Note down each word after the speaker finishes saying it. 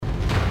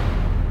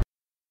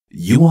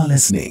You are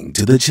listening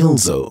to The Chill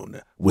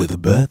Zone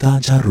with Bertha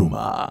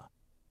Charuma.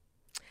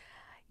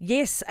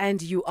 Yes,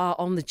 and you are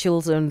on the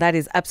Chill Zone. That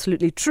is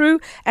absolutely true.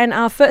 And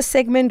our first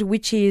segment,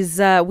 which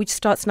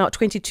starts now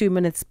 22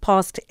 minutes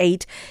past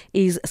 8,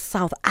 is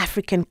South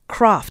African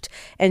craft.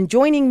 And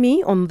joining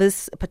me on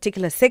this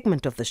particular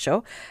segment of the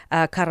show,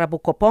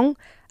 Karabo Kopong,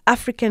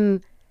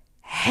 African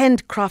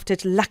Hand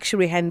Crafted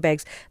Luxury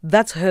Handbags.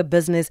 That's her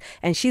business,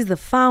 and she's the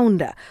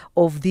founder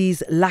of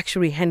these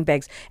luxury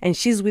handbags. And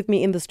she's with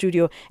me in the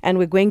studio,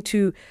 and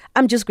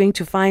I'm just going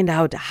to find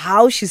out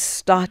how she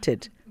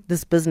started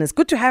this business.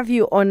 Good to have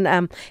you on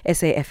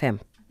SAFM.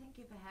 Thank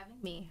you for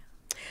having me.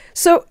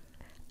 So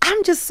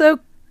I'm just so,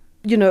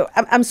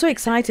 I'm so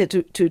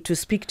excited to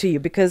speak to you,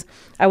 because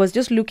I was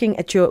just looking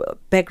at your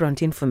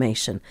background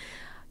information.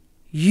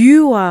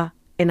 You are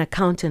an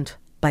accountant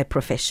by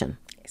profession.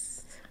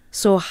 Yes.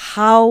 So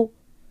how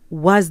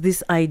was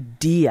this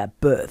idea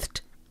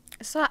birthed?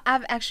 So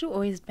I've actually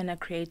always been a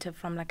creative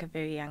from like a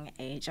very young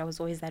age. I was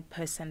always that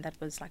person that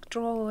was like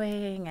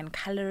drawing and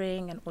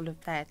coloring and all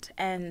of that.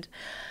 And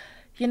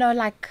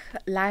like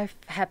life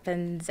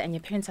happens and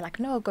your parents are like,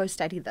 no, go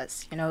study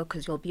this,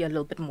 because you'll be a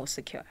little bit more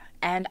secure.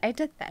 And I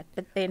did that.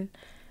 But then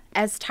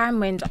as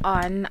time went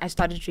on, I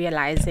started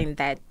realizing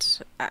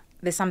that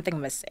there's something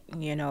missing.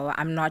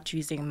 I'm not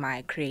using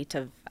my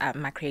creative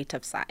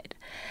side.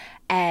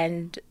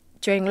 And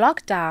during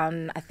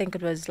lockdown, I think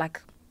it was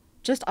like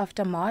just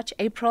after March,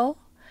 April,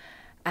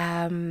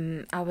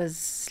 I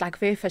was like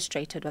very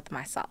frustrated with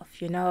myself,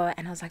 and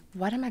I was like,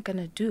 what am I going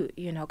to do?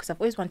 Because I've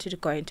always wanted to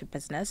go into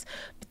business,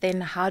 but then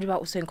how do I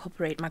also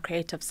incorporate my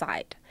creative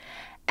side?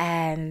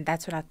 And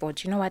that's when I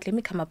thought, let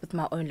me come up with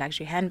my own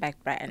luxury handbag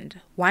brand.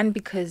 One,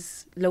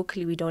 because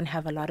locally we don't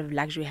have a lot of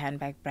luxury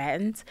handbag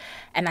brands.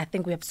 And I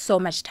think we have so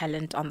much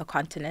talent on the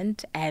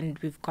continent, and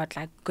we've got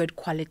like good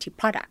quality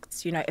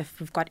products. If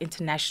we've got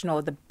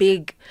international, the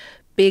big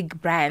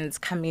brands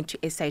coming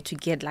to SA to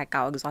get like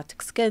our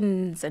exotic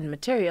skins and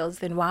materials,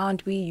 then why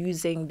aren't we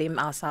using them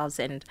ourselves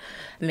and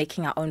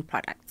making our own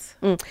products?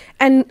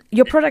 And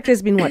your product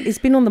has been what? It's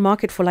been on the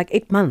market for like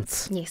 8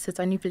 months. Yes, it's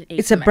only been 8 months.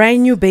 It's a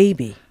brand new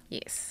baby.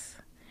 Yes.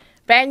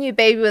 Brand new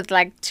baby with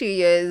like 2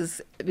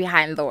 years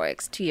behind the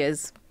works, 2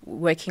 years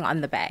working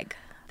on the bag,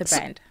 the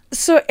brand.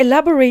 So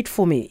elaborate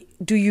for me.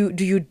 Do you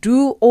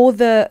do all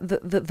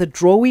the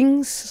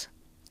drawings,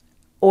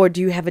 or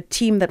do you have a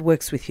team that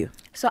works with you?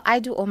 So I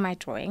do all my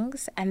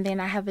drawings, and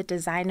then I have a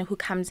designer who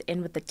comes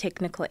in with the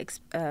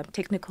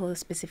technical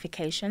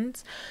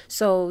specifications.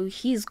 So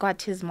he's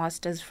got his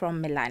masters from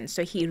Milan,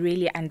 so he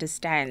really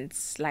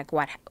understands like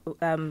what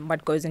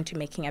goes into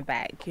making a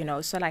bag.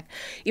 So like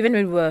even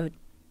when we were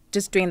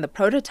just doing the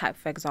prototype,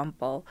 for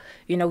example,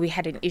 we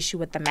had an issue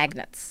with the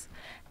magnets,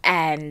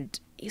 and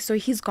so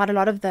he's got a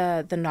lot of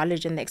the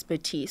knowledge and the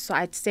expertise. So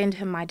I'd send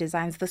him my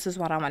designs. This is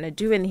what I want to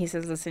do. And he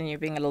says, listen, you're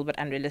being a little bit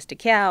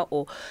unrealistic here.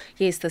 Or,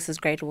 yes, this is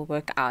great. It will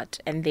work out.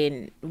 And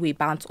then we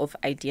bounce off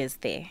ideas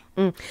there.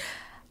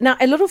 Now,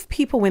 a lot of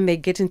people, when they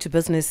get into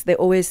business, they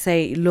always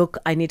say, look,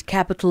 I need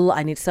capital.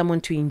 I need someone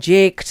to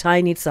inject.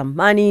 I need some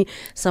money.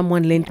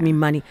 Someone lent me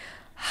money.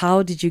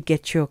 How did you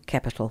get your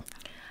capital?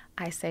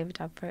 I saved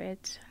up for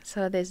it.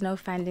 So there's no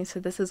funding. So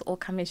this is all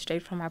coming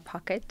straight from my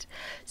pocket.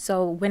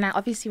 So when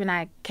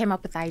I came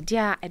up with the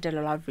idea, I did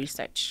a lot of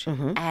research.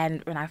 Mm-hmm.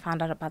 And when I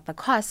found out about the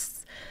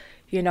costs,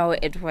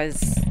 it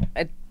was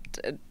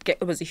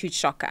a huge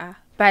shocker.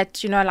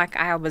 But,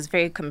 I was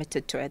very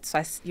committed to it.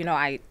 So,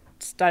 I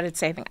started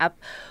saving up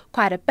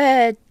quite a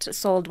bit,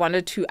 sold 1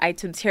 or 2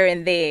 items here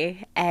and there,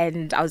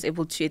 and I was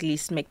able to at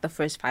least make the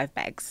first 5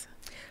 bags.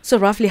 So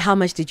roughly how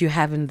much did you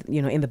have in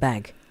the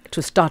bag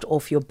to start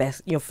off your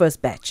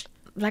first batch?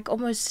 Like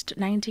almost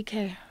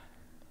 90K.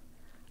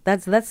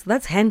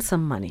 That's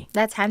handsome money.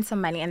 That's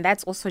handsome money, and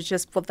that's also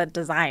just for the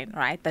design,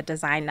 right? The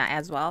designer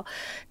as well.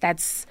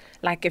 That's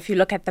like, if you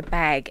look at the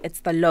bag,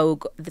 it's the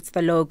logo,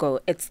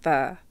 it's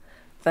the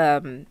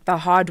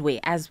hardware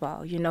as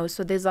well,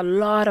 so there's a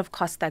lot of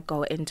costs that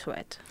go into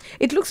it.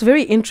 It looks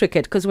very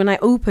intricate, because when I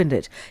opened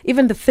it,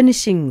 even the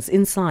finishings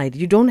inside,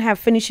 you don't have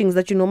finishings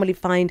that you normally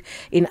find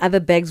in other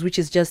bags, which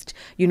is just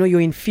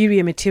your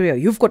inferior material.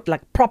 You've got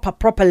like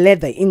proper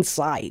leather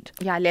inside.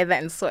 Yeah, leather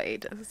and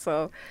suede,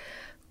 so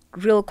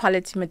real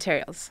quality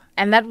materials.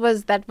 And that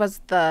was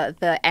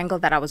the angle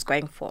that I was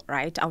going for,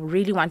 right? I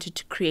really wanted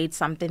to create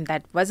something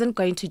that wasn't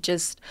going to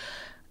just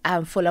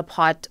fall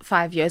apart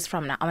 5 years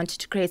from now. I wanted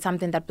to create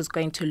something that was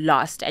going to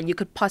last, and you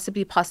could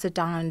possibly pass it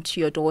down to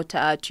your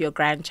daughter, to your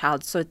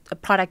grandchild. So a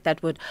product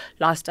that would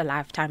last a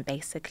lifetime,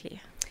 basically.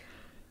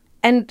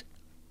 And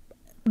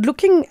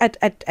looking at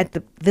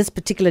this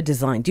particular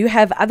design, do you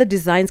have other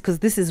designs? Because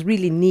this is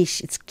really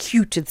niche. It's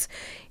cute.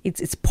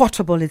 It's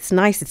portable. It's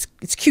nice.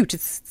 It's cute.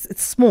 It's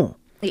small.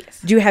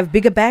 Yes. Do you have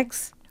bigger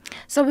bags?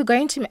 So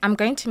I'm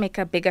going to make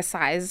a bigger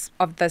size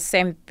of the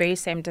very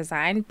same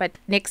design, but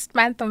next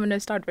month I'm going to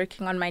start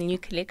working on my new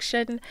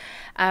collection.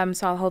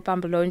 So I hope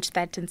I'm launch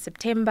that in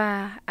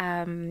September.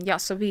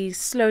 So we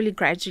slowly,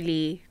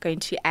 gradually going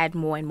to add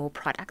more and more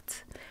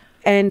products.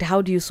 And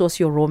how do you source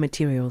your raw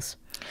materials?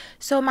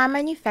 So my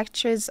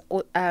manufacturers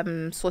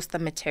source the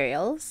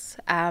materials.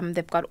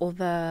 They've got all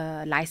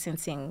the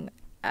licensing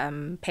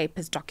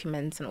papers,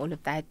 documents, and all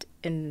of that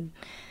in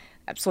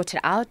sorted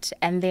out.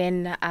 And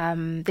then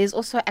there's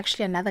also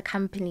actually another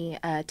company,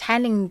 a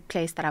tanning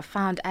place that I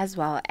found as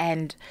well,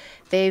 and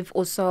they've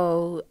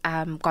also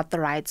got the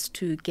rights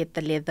to get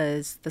the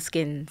leathers, the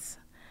skins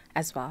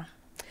as well.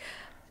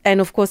 And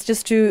of course,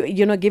 just to,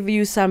 give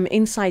you some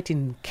insight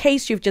in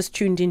case you've just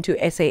tuned into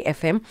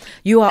SAFM,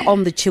 you are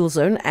on the Chill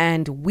Zone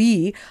and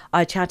we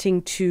are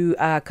chatting to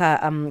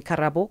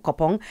Karabo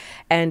Kopong,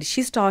 and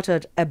she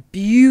started a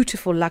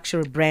beautiful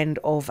luxury brand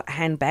of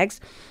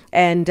handbags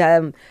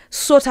and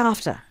sought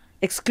after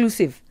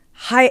exclusive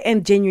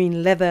high-end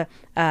genuine leather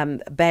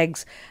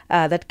bags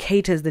that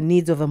caters the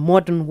needs of a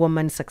modern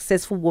woman,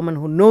 successful woman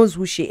who knows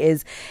who she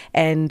is.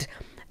 And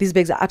these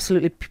bags are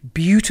absolutely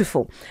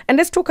beautiful. And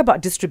let's talk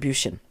about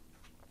distribution.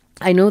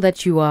 I know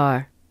that you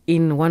are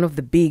in one of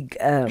the big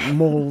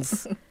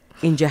malls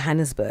in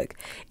Johannesburg.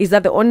 Is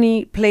that the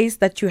only place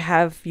that you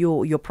have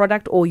your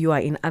product, or you are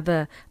in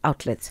other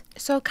outlets?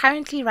 So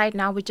currently right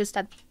now we're just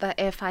at the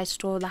AFI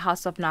store, the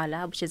House of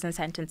Nala, which is in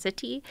Sandton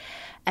City.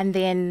 And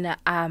then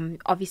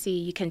obviously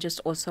you can just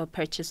also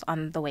purchase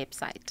on the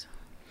website.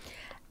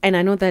 And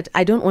I know that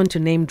I don't want to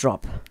name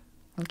drop.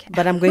 Okay.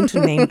 But I'm going to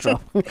name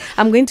drop.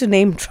 I'm going to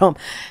name drop.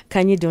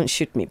 Kanye, don't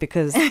shoot me,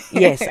 because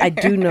yes, I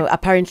do know.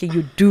 Apparently,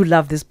 you do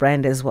love this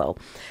brand as well.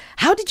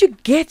 How did you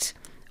get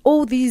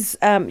all these,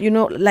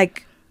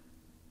 like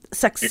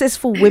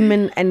successful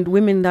women and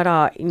women that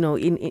are, in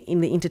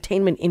the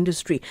entertainment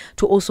industry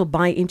to also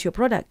buy into your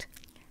product?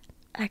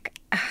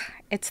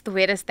 It's the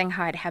weirdest thing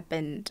how it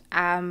happened.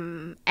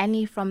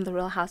 Annie from the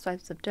Real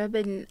Housewives of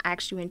Durban, I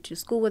actually went to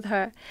school with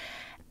her.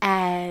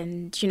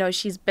 And,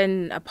 she's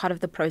been a part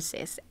of the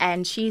process.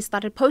 And she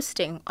started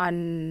posting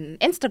on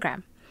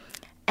Instagram.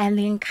 And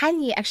then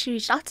Kanye actually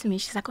reached out to me.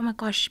 She's like, oh my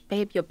gosh,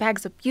 babe, your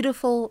bags are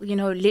beautiful.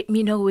 Let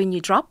me know when you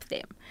drop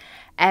them.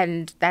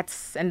 And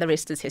the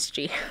rest is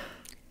history.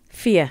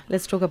 Fear.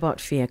 Let's talk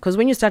about fear. Because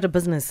when you start a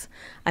business,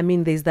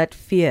 there's that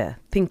fear,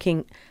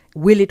 thinking,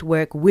 will it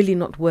work? Will it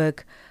not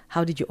work?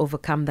 How did you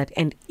overcome that?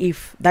 And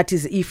if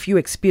you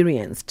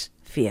experienced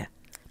fear.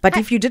 But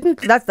if you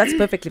didn't, that's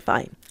perfectly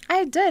fine.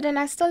 I did, and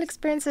I still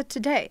experience it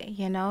today,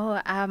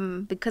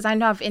 because I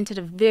know I've entered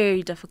a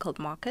very difficult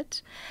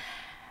market.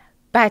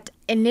 But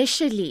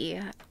initially,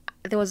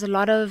 there was a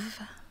lot of,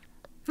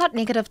 not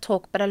negative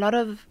talk, but a lot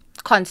of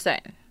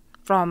concern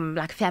from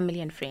family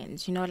and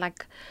friends,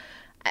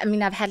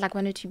 I've had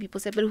one or two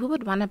people say, but who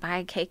would want to buy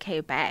a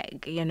KK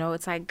bag?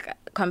 It's like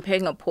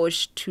comparing a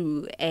Porsche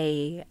to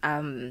a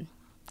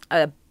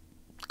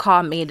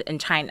car made in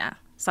China,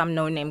 some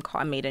no-name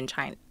car made in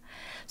China.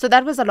 So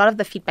that was a lot of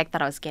the feedback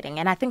that I was getting.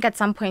 And I think at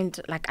some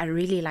point, I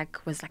really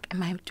was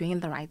am I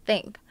doing the right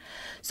thing?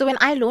 So when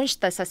I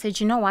launched this, I said,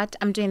 you know what?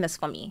 I'm doing this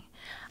for me.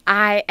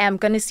 I am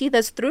going to see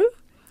this through.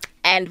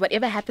 And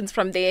whatever happens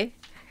from there,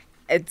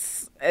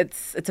 it's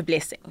a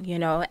blessing,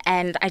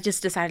 And I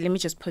just decided, let me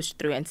just push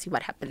through and see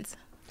what happens.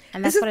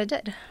 And that's what I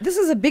did. This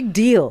is a big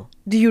deal.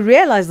 Do you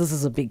realize this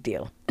is a big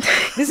deal?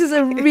 This is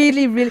a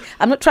really, really,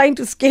 I'm not trying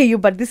to scare you,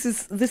 but this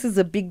is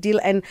a big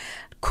deal. And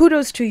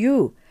kudos to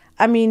you.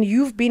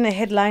 You've been a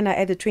headliner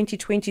at the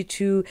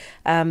 2022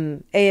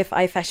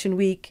 AFI Fashion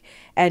Week,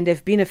 and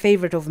have been a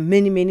favorite of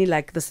many,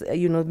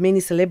 many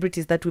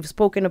celebrities that we've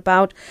spoken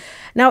about.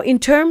 Now, in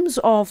terms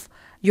of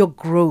your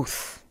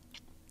growth,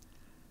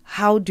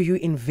 how do you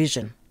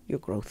envision your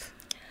growth?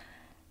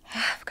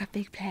 I've got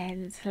big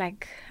plans.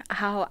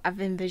 How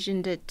I've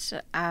envisioned it,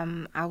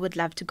 I would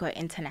love to go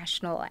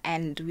international,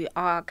 and we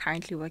are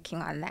currently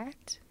working on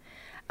that.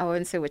 I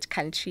won't say which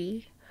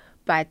country,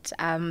 but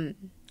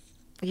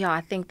yeah,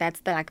 I think that's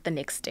the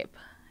next step.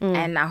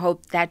 And I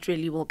hope that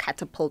really will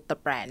catapult the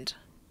brand.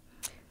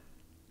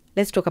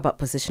 Let's talk about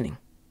positioning.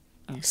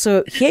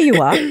 So here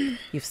you are,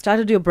 you've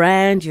started your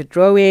brand, you're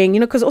growing,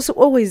 because also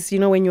always,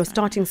 when you're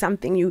starting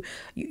something, you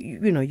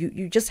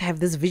just have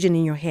this vision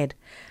in your head.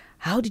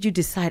 How did you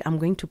decide, I'm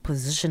going to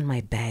position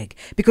my bag?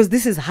 Because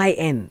this is high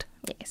end.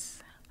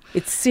 Yes.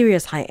 It's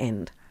serious high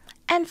end.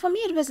 And for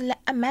me, it was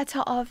a matter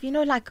of,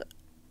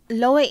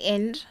 lower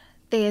end.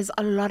 There's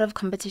a lot of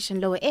competition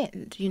lower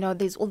end.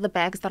 There's all the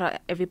bags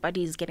that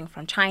everybody's getting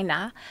from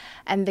China.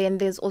 And then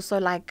there's also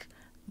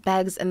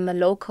bags in the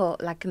local,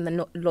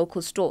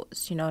 local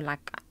stores, I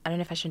don't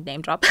know if I should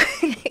name drop.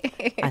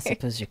 I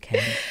suppose you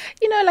can.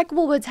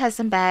 Woolworths has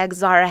some bags,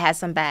 Zara has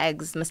some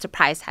bags, Mr.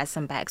 Price has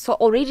some bags. So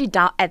already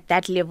down at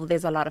that level,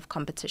 there's a lot of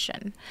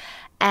competition.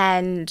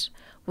 And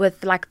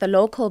with the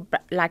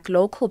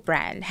local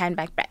brand,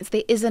 handbag brands,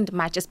 there isn't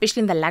much,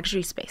 especially in the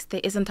luxury space,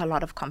 there isn't a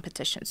lot of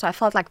competition. So I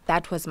felt like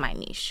that was my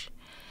niche.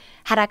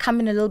 Had I come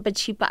in a little bit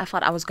cheaper, I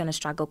felt I was going to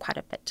struggle quite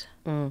a bit.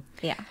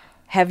 Yeah.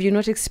 Have you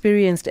not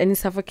experienced any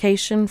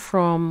suffocation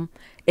from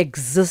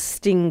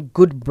existing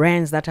good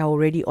brands that are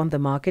already on the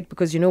market?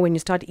 Because, when you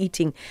start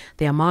eating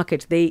their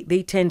market,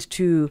 they tend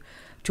to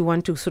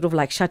want to sort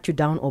of shut you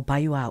down or buy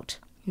you out.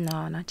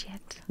 No, not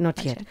yet.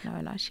 Not yet. No,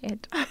 not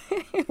yet.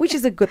 Which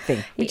is a good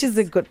thing. You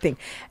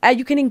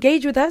can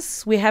engage with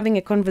us. We're having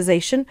a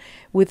conversation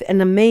with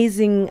an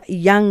amazing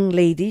young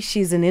lady.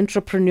 She's an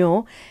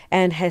entrepreneur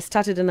and has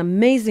started an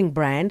amazing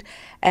brand.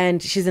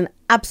 And she's an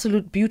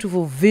absolute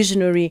beautiful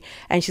visionary.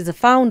 And she's a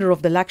founder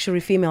of the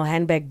luxury female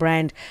handbag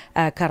brand,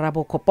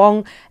 Karabo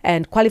Kopong,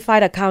 and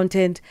qualified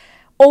accountant.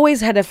 Always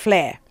had a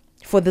flair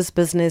for this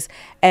business.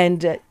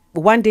 And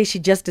one day she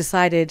just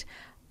decided,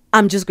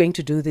 I'm just going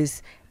to do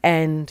this.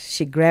 And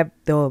she grabbed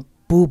the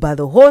bull by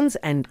the horns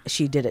and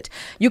she did it.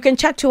 You can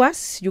chat to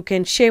us. You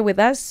can share with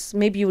us.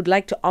 Maybe you would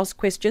like to ask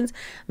questions.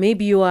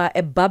 Maybe you are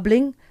a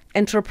bubbling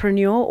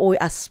entrepreneur or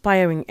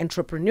aspiring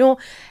entrepreneur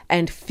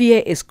and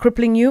fear is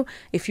crippling you.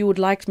 If you would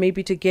like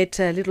maybe to get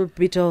a little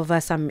bit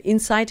of some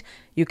insight,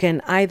 you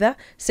can either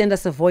send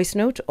us a voice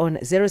note on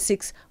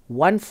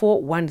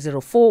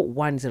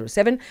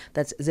 0614104107.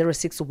 That's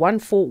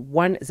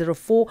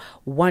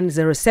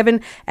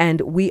 0614104107.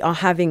 And we are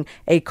having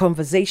a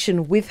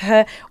conversation with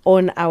her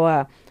on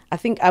our, I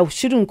think I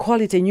shouldn't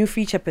call it a new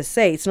feature per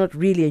se. It's not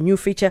really a new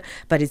feature,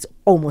 but it's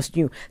almost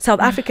new.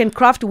 South African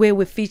Craft, where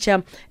we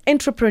feature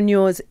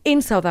entrepreneurs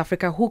in South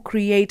Africa who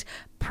create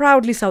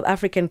proudly South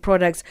African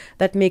products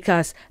that make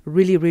us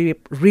really, really,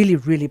 really,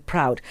 really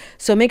proud.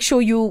 So make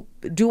sure you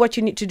do what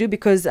you need to do,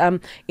 because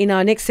in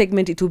our next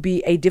segment, it will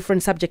be a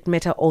different subject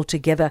matter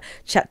altogether.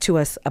 Chat to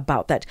us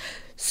about that.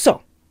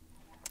 So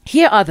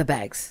here are the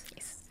bags.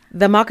 Yes.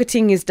 The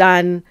marketing is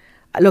done.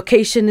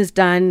 Location is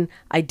done.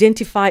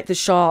 Identify the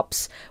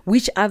shops.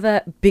 Which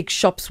other big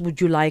shops would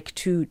you like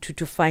to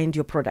find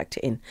your product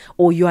in,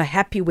 or you are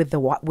happy with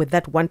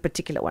that one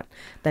particular one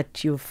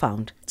that you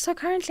found? So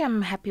currently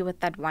I'm happy with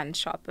that one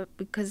shop,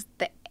 because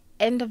the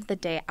end of the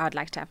day I would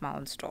like to have my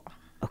own store.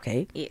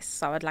 Okay. Yes,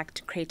 so I would like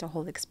to create a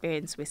whole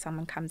experience where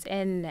someone comes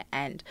in,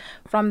 and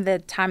from the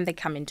time they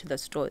come into the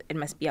store, it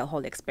must be a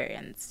whole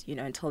experience,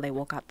 until they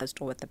walk out the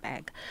store with the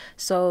bag.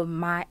 So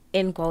my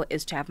end goal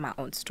is to have my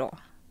own store.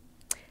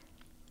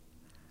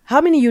 How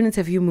many units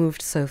have you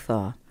moved so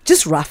far?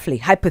 Just roughly,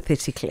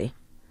 hypothetically.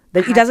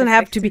 That it doesn't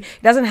have to be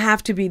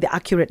the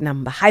accurate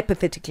number,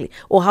 hypothetically.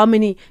 Or how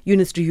many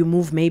units do you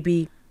move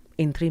maybe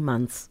in 3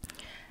 months?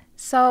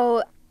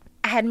 So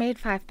I had made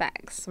 5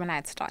 bags when I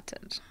had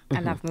started,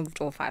 and I've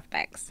moved all 5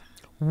 bags.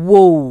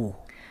 Whoa.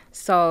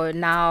 So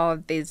now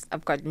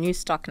I've got new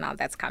stock now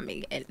that's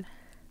coming in.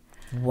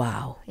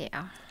 Wow.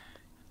 Yeah.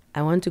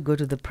 I want to go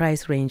to the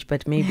price range,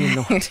 but maybe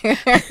not.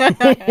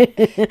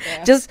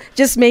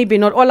 Just maybe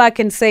not. All I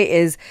can say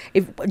is,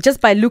 if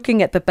just by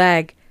looking at the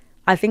bag,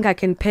 I think I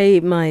can pay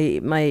my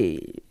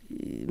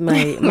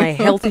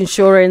health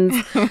insurance,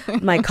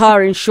 my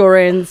car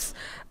insurance,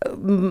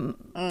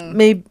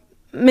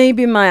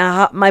 maybe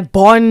my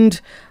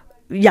bond.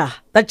 Yeah,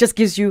 that just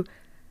gives you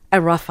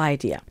a rough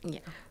idea.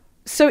 Yeah.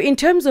 So in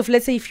terms of,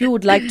 let's say, if you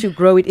would like to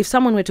grow it, if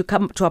someone were to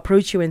come to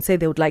approach you and say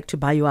they would like to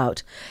buy you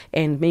out,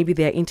 and maybe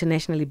they're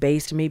internationally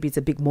based, maybe it's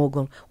a big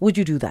mogul, would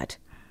you do that?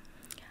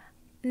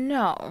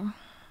 No,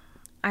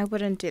 I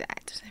wouldn't do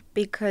that,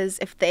 because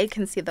if they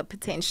can see the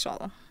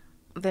potential,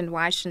 then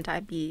why shouldn't I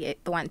be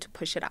the one to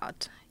push it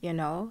out,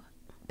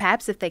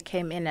 Perhaps if they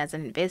came in as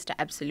an investor,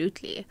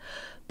 absolutely.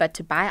 But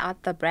to buy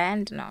out the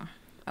brand, no,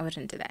 I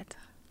wouldn't do that.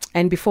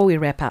 And before we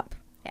wrap up,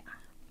 yeah,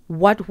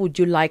 what would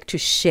you like to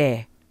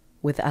share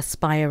with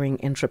aspiring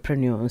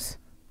entrepreneurs?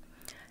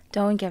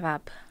 Don't give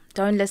up.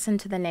 Don't listen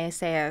to the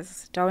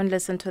naysayers. Don't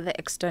listen to the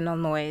external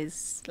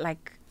noise.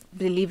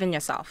 Believe in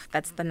yourself.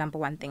 That's the number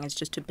one thing, is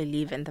just to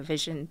believe in the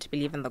vision, to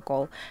believe in the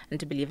goal, and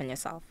to believe in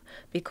yourself.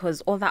 Because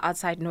all the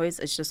outside noise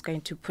is just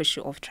going to push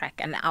you off track.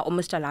 And I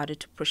almost allowed it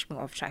to push me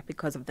off track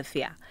because of the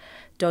fear.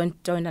 Don't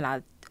allow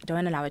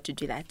it to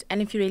do that.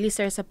 And if you're really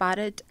serious about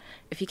it,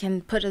 if you can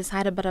put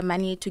aside a bit of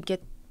money to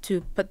get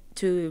to put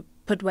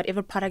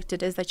whatever product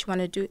it is that you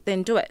want to do,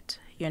 then do it.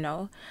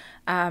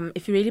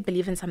 If you really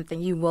believe in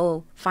something, you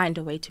will find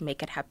a way to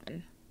make it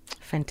happen.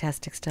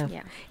 Fantastic stuff.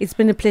 Yeah. It's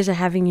been a pleasure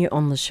having you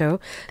on the show.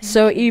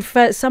 If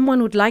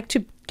someone would like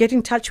to get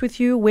in touch with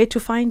you, where to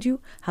find you,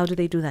 how do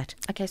they do that?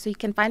 Okay, so you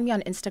can find me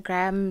on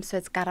Instagram. So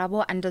it's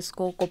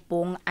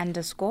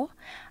Karabo_Kopong_.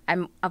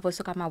 I've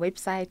also got my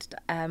website,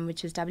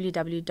 which is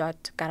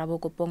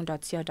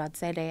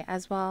www.karabokopong.co.za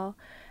as well.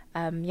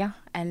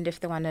 And if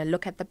they want to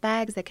look at the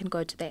bags, they can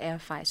go to the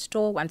AFI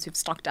store once we've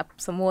stocked up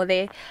some more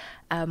there,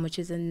 which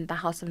is in the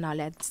House of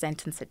Nala at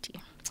Sandton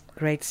City.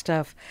 Great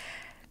stuff.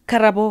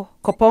 Karabo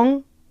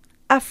Kopong,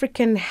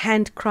 African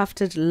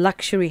handcrafted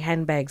luxury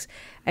handbags.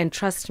 And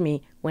trust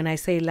me, when I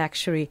say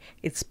luxury,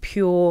 it's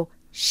pure,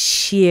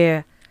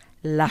 sheer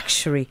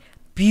luxury.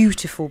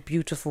 Beautiful,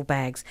 beautiful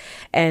bags.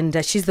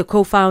 And she's the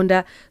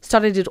co-founder,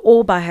 started it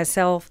all by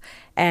herself.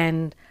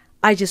 And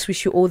I just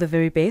wish you all the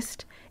very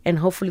best. And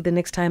hopefully the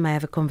next time I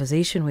have a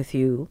conversation with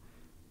you,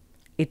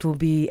 it will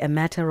be a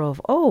matter of,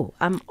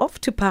 I'm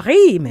off to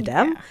Paris,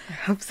 madame. Yeah, I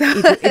hope so.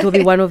 It will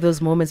be one of those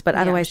moments. But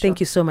otherwise, sure.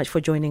 Thank you so much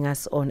for joining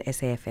us on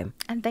SAFM.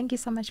 And thank you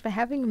so much for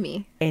having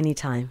me.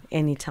 Anytime,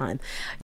 anytime.